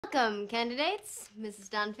Welcome, candidates, Mrs.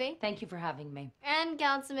 Dunphy Thank you for having me. and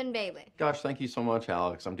Councilman Bailey. Gosh, thank you so much,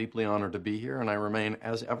 Alex. I'm deeply honored to be here, and I remain,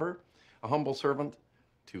 as ever, a humble servant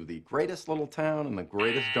to the greatest little town in the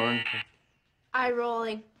greatest darn... Eye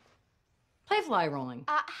rolling. Play fly rolling.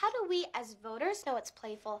 How do we, as voters, know it's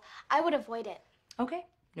playful? I would avoid it. Okay,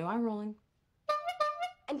 no eye rolling.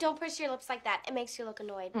 And don't purse your lips like that. It makes you look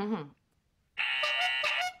annoyed. Mm-hmm.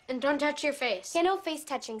 And don't touch your face. Yeah, no face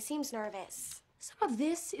touching. Seems nervous. Some of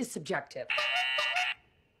this is subjective.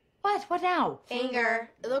 What? What now? Finger.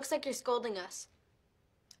 It looks like you're scolding us.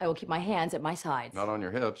 I will keep my hands at my sides. Not on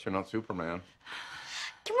your hips. You're not Superman.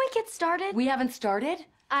 Can we get started? We haven't started?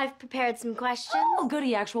 I've prepared some questions. Oh,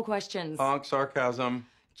 goody, actual questions. Honk, sarcasm.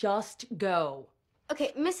 Just go.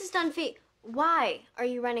 Okay, Mrs. Dunphy, why are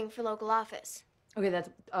you running for local office? Okay,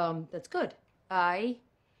 that's good.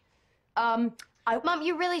 Mom,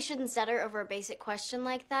 you really shouldn't stutter over a basic question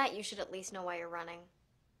like that. You should at least know why you're running.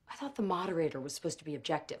 I thought the moderator was supposed to be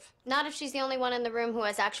objective. Not if she's the only one in the room who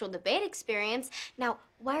has actual debate experience. Now,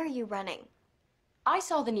 why are you running? I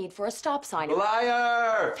saw the need for a stop sign.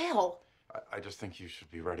 Liar! Phil! I just think you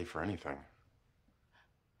should be ready for anything.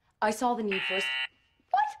 I saw the need for a...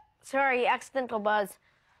 What? Sorry, accidental buzz.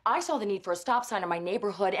 I saw the need for a stop sign in my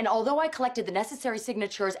neighborhood, and although I collected the necessary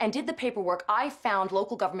signatures and did the paperwork, I found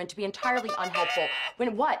local government to be entirely unhelpful.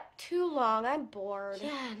 When what? Too long. I'm bored.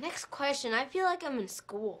 Yeah, next question. I feel like I'm in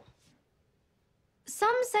school.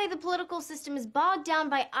 Some say the political system is bogged down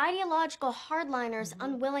by ideological hardliners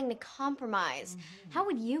unwilling to compromise. How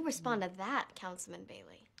would you respond to that, Councilman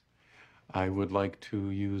Bailey? I would like to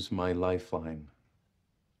use my lifeline.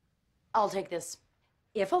 I'll take this.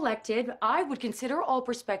 If elected, I would consider all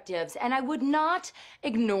perspectives, and I would not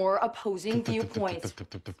ignore opposing viewpoints.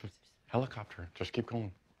 Helicopter. Just keep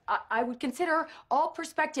going. I would consider all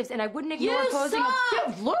perspectives, and I wouldn't ignore opposing...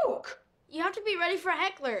 Yeah, Luke! You have to be ready for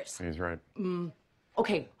hecklers. He's right.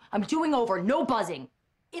 Okay, I'm doing over. No buzzing.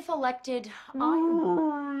 If elected,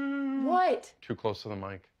 I... What? Too close to the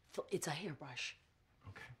mic. It's a hairbrush.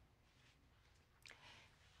 Okay.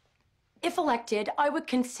 If elected, I would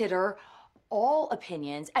consider all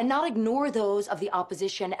opinions and not ignore those of the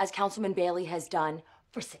opposition, as Councilman Bailey has done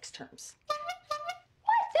for 6 terms. What?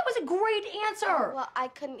 That was a great answer! Well, I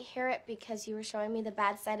couldn't hear it because you were showing me the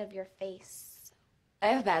bad side of your face. I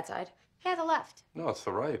have a bad side. Yeah, the left. No, it's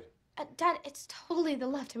the right. Dad, it's totally the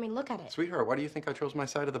left. I mean, look at it. Sweetheart, why do you think I chose my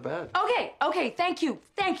side of the bed? Okay, thank you.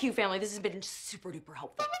 Thank you, family. This has been super duper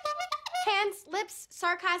helpful. Hands, lips,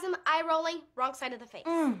 sarcasm, eye rolling, wrong side of the face.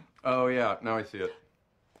 Oh, yeah. Now I see it.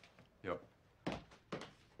 Yep.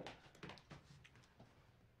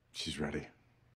 She's ready.